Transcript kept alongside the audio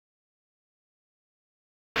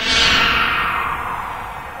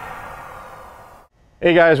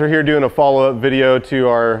Hey guys, we're here doing a follow-up video to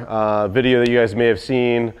our video that you guys may have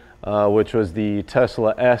seen, which was the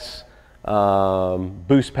Tesla S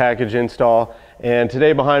boost package install. And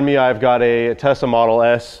today behind me I've got a Tesla Model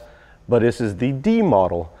S, but this is the D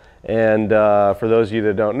model. And for those of you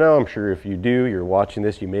that don't know, I'm sure if you do, you're watching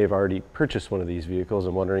this, you may have already purchased one of these vehicles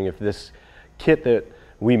and wondering if this kit that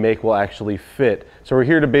we make will actually fit. So we're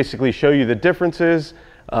here to basically show you the differences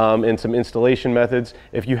and some installation methods.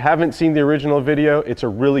 If you haven't seen the original video, it's a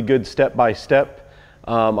really good step-by-step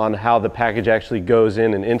on how the package actually goes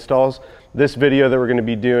in and installs. This video that we're going to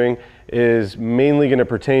be doing is mainly going to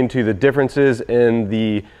pertain to the differences in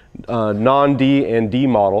the non-D and D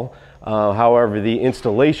model. However, the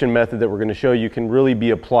installation method that we're going to show you can really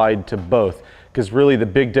be applied to both, because really the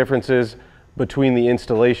big differences between the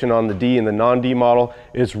installation on the D and the non-D model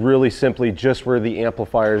is really simply just where the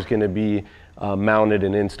amplifier is going to be mounted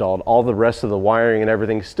and installed. All the rest of the wiring and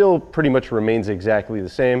everything still pretty much remains exactly the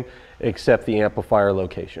same, except the amplifier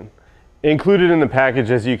location. Included in the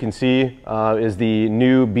package, as you can see, is the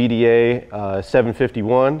new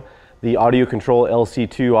BDA7501, the audio Control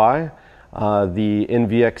LC2i, the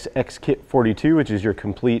NVX X-Kit42, which is your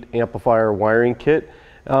complete amplifier wiring kit,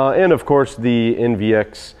 and of course the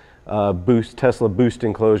NVX Tesla B.O.O.S.T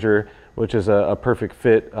enclosure, which is a perfect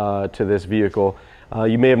fit to this vehicle.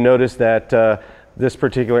 You may have noticed that this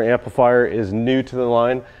particular amplifier is new to the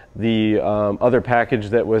line. The other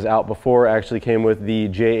package that was out before actually came with the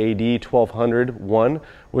JAD1201,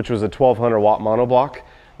 which was a 1200 watt monoblock.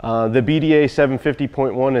 The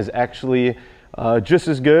BDA750.1 is actually just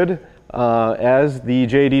as good as the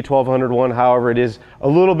JAD1201. However, it is a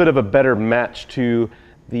little bit of a better match to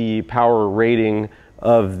the power rating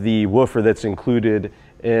of the woofer that's included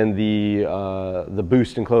in the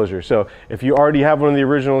B.O.O.S.T enclosure. So if you already have one of the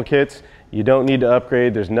original kits, you don't need to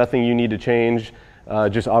upgrade. There's nothing you need to change.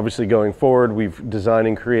 Just obviously going forward, we've designed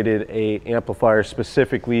and created a amplifier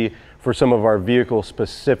specifically for some of our vehicle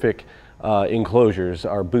specific enclosures,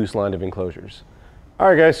 our B.O.O.S.T line of enclosures. All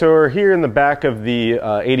right guys, so we're here in the back of the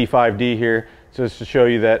 85D here, just to show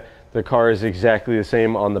you that the car is exactly the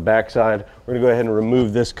same on the back side. We're gonna go ahead and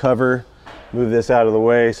remove this cover, move this out of the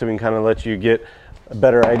way so we can kind of let you get a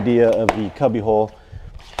better idea of the cubby hole.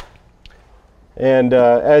 And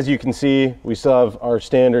as you can see, we still have our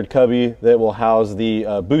standard cubby that will house the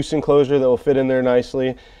B.O.O.S.T enclosure that will fit in there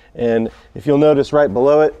nicely. And if you'll notice right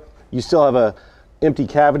below it, you still have a empty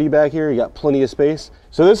cavity back here. You got plenty of space.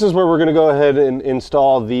 So this is where we're going to go ahead and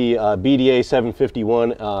install the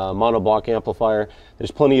BDA751 monoblock amplifier.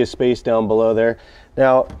 There's plenty of space down below there.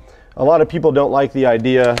 Now, a lot of people don't like the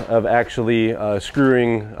idea of actually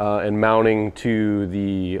screwing and mounting to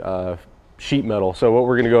the sheet metal. So what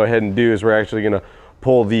we're going to go ahead and do is we're actually going to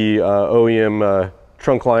pull the OEM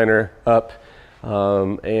trunk liner up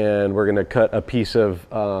and we're going to cut a piece of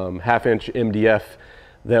 1/2-inch MDF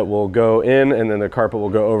that will go in, and then the carpet will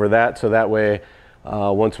go over that. So that way,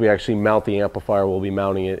 once we actually mount the amplifier, we'll be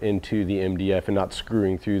mounting it into the MDF and not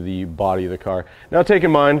screwing through the body of the car. Now take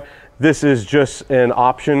in mind, this is just an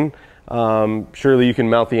option. Surely you can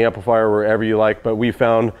mount the amplifier wherever you like, but we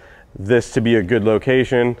found this to be a good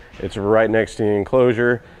location. It's right next to the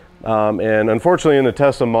enclosure. And unfortunately in the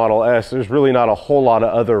Tesla Model S, there's really not a whole lot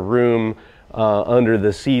of other room under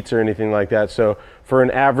the seats or anything like that. So for an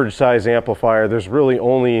average size amplifier, there's really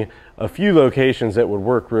only a few locations that would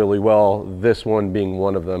work really well, this one being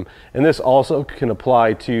one of them. And this also can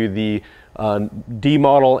apply to the D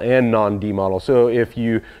model and non-D model. So if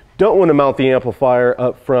you don't want to mount the amplifier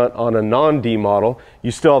up front on a non-D model,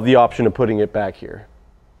 you still have the option of putting it back here.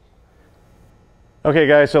 Okay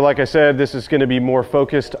guys, so like I said, this is going to be more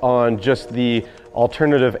focused on just the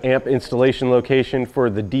alternative amp installation location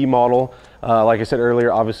for the D model. Like I said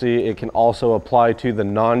earlier, obviously it can also apply to the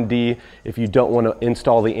non-D. If you don't want to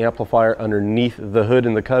install the amplifier underneath the hood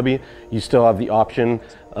in the cubby, you still have the option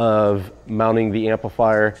of mounting the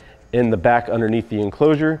amplifier in the back underneath the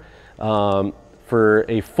enclosure. For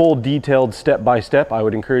a full detailed step-by-step, I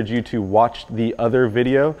would encourage you to watch the other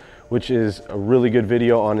video, which is a really good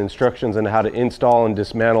video on instructions on how to install and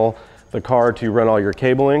dismantle the car to run all your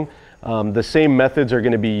cabling. The same methods are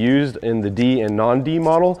going to be used in the D and non-D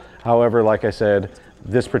model. However, like I said,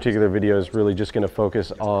 this particular video is really just going to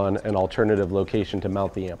focus on an alternative location to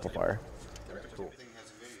mount the amplifier.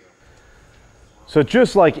 So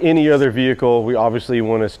just like any other vehicle, we obviously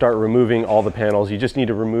want to start removing all the panels. You just need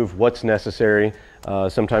to remove what's necessary.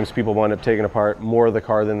 Sometimes people wind up taking apart more of the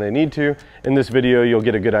car than they need to. In this video, you'll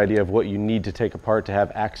get a good idea of what you need to take apart to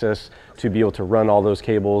have access to be able to run all those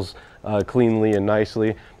cables cleanly and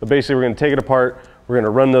nicely. But basically, we're going to take it apart. We're going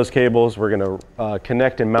to run those cables. We're going to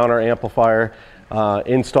connect and mount our amplifier.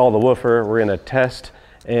 install the woofer. We're gonna test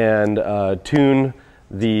and tune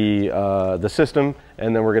the system,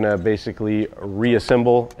 and then we're gonna basically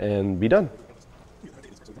reassemble and be done.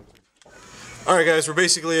 All right, guys, we're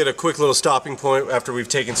basically at a quick little stopping point after we've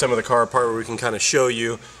taken some of the car apart, where we can kind of show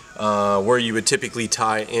you where you would typically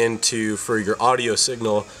tie into for your audio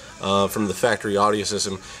signal from the factory audio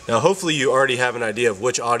system. Now, hopefully you already have an idea of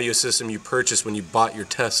which audio system you purchased when you bought your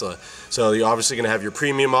Tesla. So you're obviously going to have your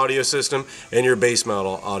premium audio system and your base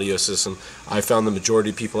model audio system. I found the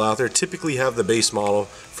majority of people out there typically have the base model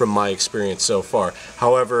from my experience so far.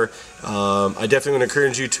 However, I definitely want to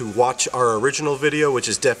encourage you to watch our original video, which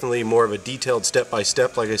is definitely more of a detailed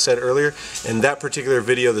step-by-step, like I said earlier. And that particular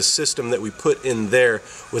video, the system that we put in there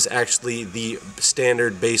was actually the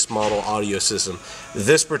standard base model audio system.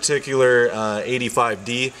 This particular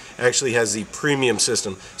 85D actually has the premium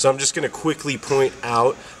system. So I'm just going to quickly point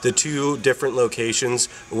out the two different locations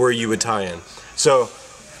where you would tie in. So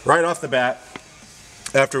right off the bat,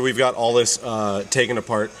 after we've got all this taken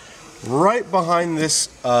apart, right behind this,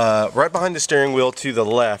 right behind the steering wheel to the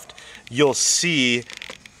left, you'll see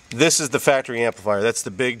this is the factory amplifier. That's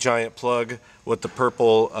the big giant plug with the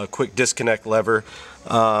purple quick disconnect lever.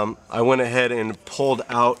 I went ahead and pulled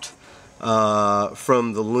out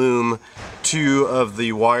from the loom two of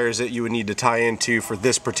the wires that you would need to tie into for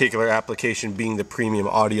this particular application, being the premium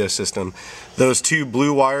audio system. Those two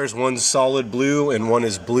blue wires, one's solid blue and one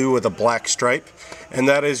is blue with a black stripe, and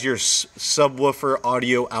that is your subwoofer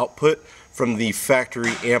audio output from the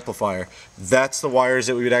factory amplifier. That's the wires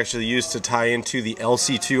that we would actually use to tie into the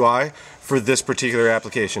LC2i for this particular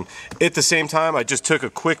application. At the same time, I just took a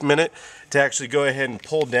quick minute to actually go ahead and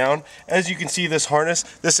pull down. As you can see, this harness,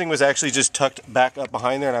 this thing was actually just tucked back up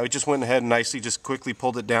behind there, and I just went ahead and nicely just quickly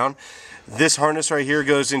pulled it down. This harness right here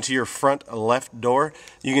goes into your front left door.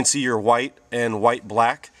 You can see your white and white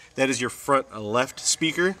black. That is your front left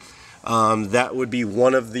speaker. That would be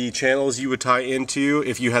one of the channels you would tie into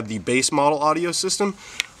if you had the base model audio system.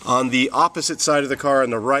 On the opposite side of the car, on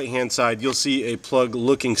the right hand side, you'll see a plug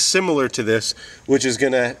looking similar to this, which is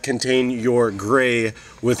going to contain your gray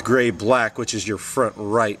with gray black, which is your front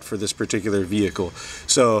right for this particular vehicle.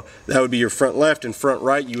 So that would be your front left and front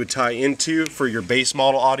right you would tie into for your base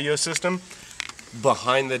model audio system.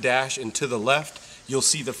 Behind the dash and to the left, you'll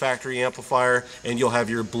see the factory amplifier, and you'll have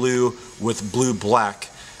your blue with blue black.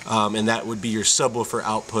 And that would be your subwoofer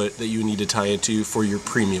output that you need to tie into for your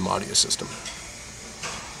premium audio system.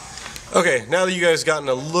 Okay, now that you guys gotten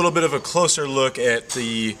a little bit of a closer look at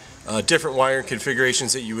the different wiring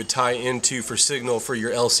configurations that you would tie into for signal for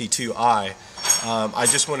your LC2i, I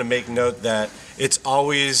just want to make note that it's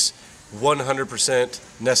always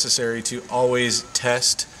 100% necessary to always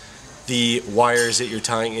test the wires that you're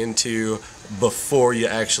tying into before you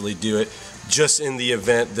actually do it, just in the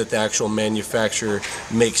event that the actual manufacturer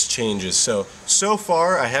makes changes. So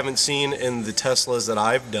far I haven't seen in the Teslas that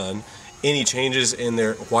I've done any changes in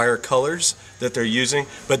their wire colors that they're using,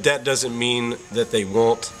 but that doesn't mean that they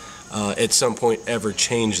won't at some point ever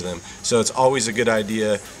change them. So it's always a good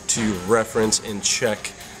idea to reference and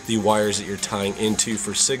check the wires that you're tying into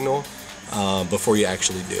for signal before you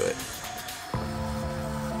actually do it.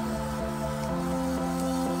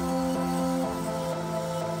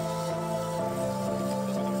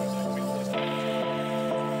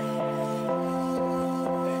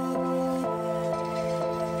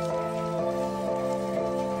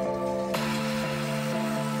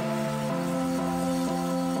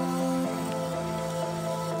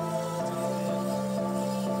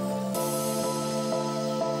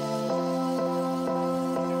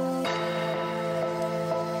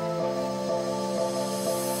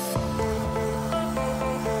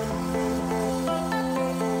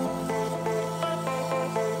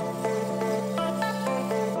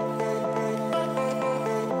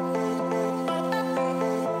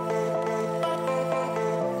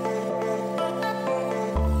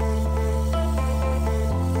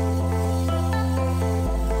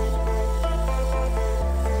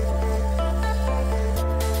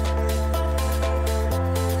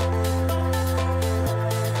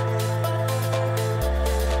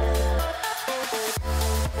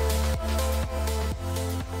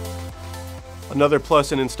 Another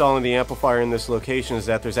plus in installing the amplifier in this location is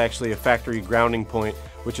that there's actually a factory grounding point,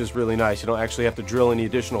 which is really nice. You don't actually have to drill any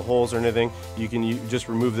additional holes or anything. You can just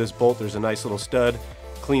remove this bolt. There's a nice little stud,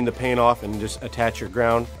 clean the paint off, and just attach your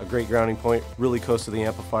ground, a great grounding point, really close to the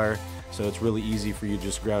amplifier. So it's really easy for you to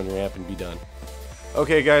just ground your amp and be done.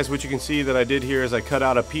 Okay guys, what you can see that I did here is I cut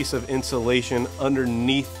out a piece of insulation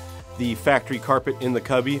underneath the factory carpet in the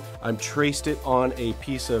cubby. I traced it on a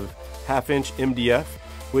piece of 1/2 inch MDF.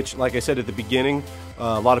 which, like I said at the beginning,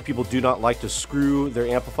 a lot of people do not like to screw their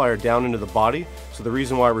amplifier down into the body. So the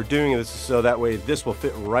reason why we're doing this is so that way this will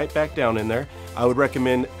fit right back down in there. I would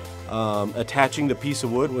recommend attaching the piece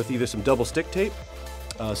of wood with either some double stick tape,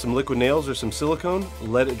 some liquid nails, or some silicone.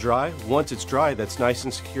 Let it dry. Once it's dry, that's nice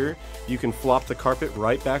and secure, you can flop the carpet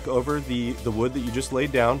right back over the wood that you just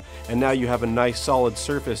laid down, and now you have a nice solid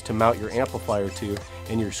surface to mount your amplifier to,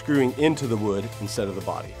 and you're screwing into the wood instead of the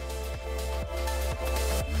body.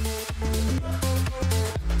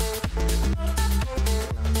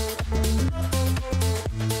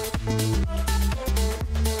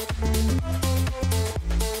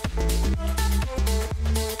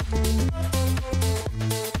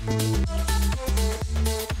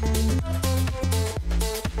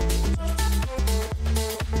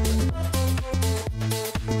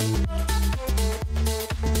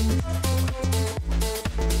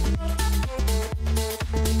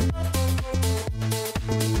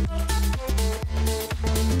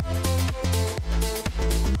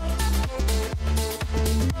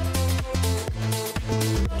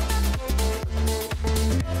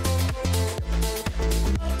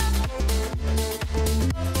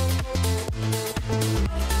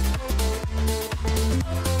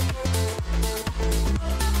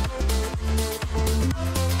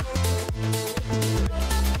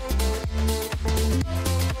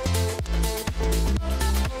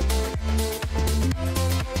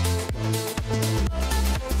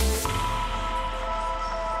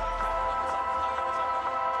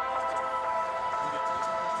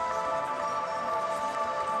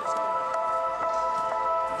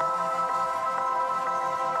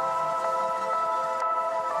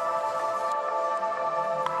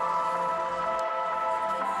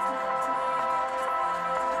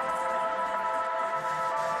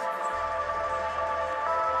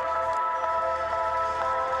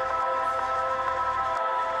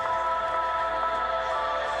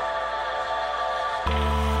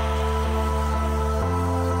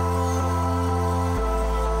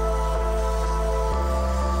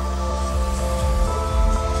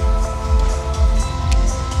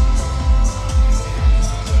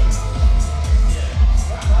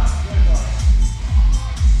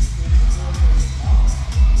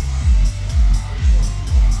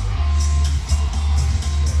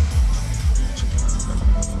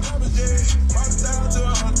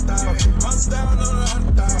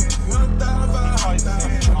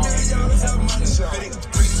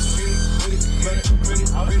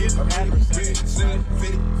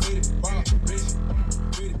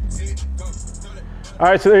 All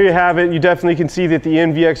right, so there you have it. You definitely can see that the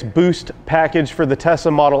NVX B.O.O.S.T package for the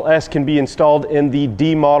Tesla Model S can be installed in the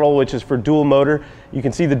D model, which is for dual motor. You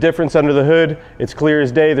can see the difference under the hood. It's clear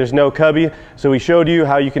as day. There's no cubby. So we showed you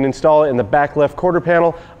how you can install it in the back left quarter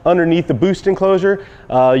panel underneath the B.O.O.S.T enclosure.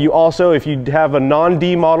 You also, if you have a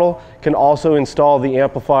non-D model, can also install the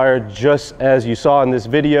amplifier just as you saw in this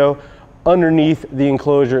video underneath the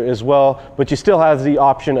enclosure as well, but you still have the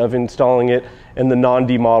option of installing it in the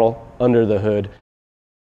non-D model under the hood.